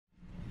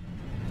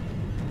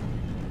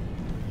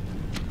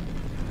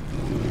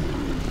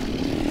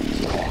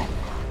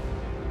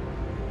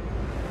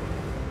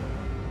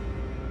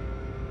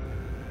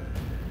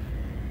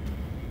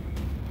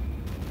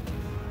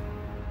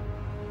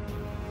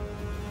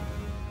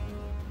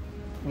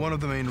One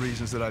of the main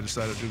reasons that I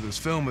decided to do this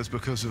film is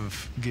because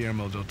of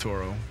Guillermo del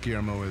Toro.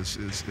 Guillermo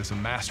is a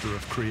master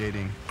of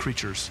creating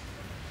creatures.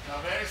 Now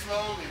very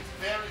slowly,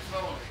 very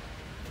slowly.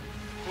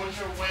 Put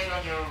your weight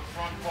on your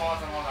front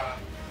paws and all that.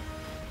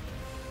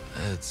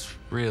 It's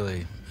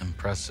really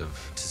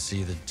impressive to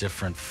see the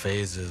different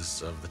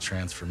phases of the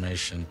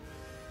transformation,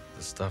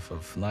 the stuff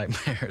of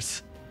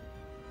nightmares.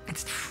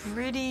 It's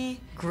pretty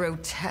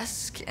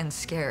grotesque and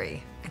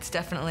scary. It's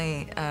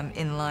definitely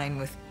in line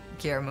with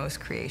Guillermo's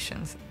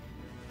creations.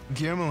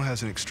 Guillermo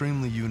has an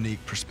extremely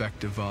unique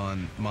perspective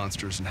on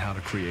monsters and how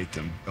to create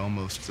them,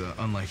 almost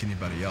unlike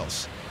anybody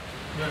else.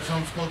 There's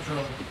some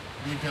sculptural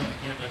detail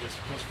here that is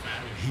just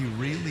fabulous. He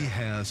really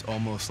has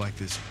almost like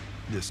this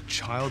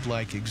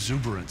childlike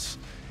exuberance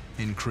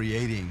in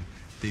creating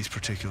these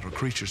particular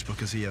creatures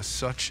because he has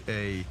such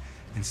a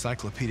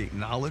encyclopedic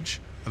knowledge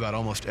about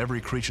almost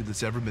every creature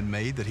that's ever been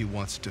made that he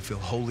wants to feel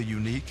wholly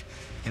unique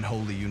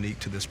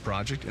to this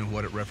project and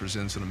what it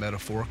represents on a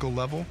metaphorical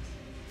level.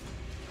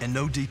 And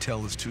no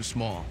detail is too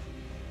small.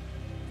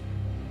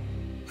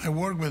 I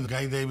worked with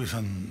Guy Davis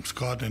and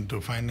Scott into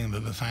finding the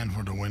design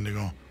for the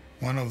Wendigo.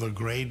 One of the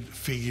great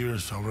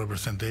figures of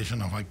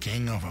representation of a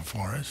king of a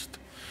forest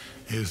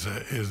is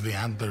the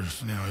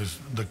antlers, is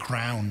the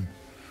crown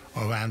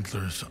of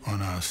antlers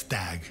on a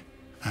stag.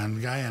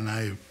 And Guy and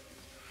I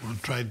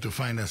tried to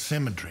find a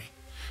symmetry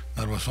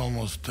that was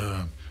almost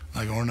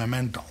like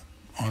ornamental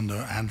on the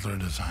antler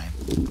design.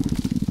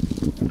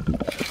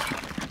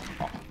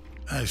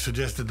 I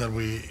suggested that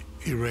we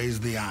erase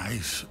the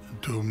eyes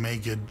to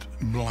make it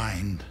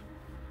blind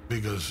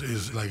because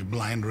it's like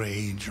blind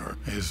rage or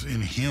it's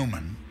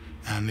inhuman.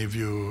 And if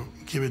you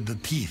give it the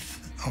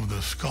teeth of the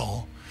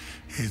skull,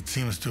 it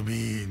seems to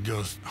be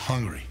just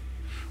hungry.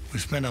 We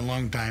spent a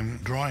long time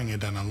drawing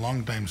it and a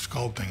long time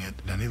sculpting it,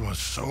 and it was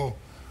so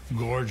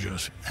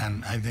gorgeous.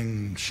 And I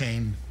think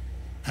Shane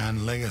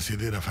and Legacy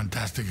did a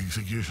fantastic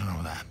execution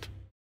of that.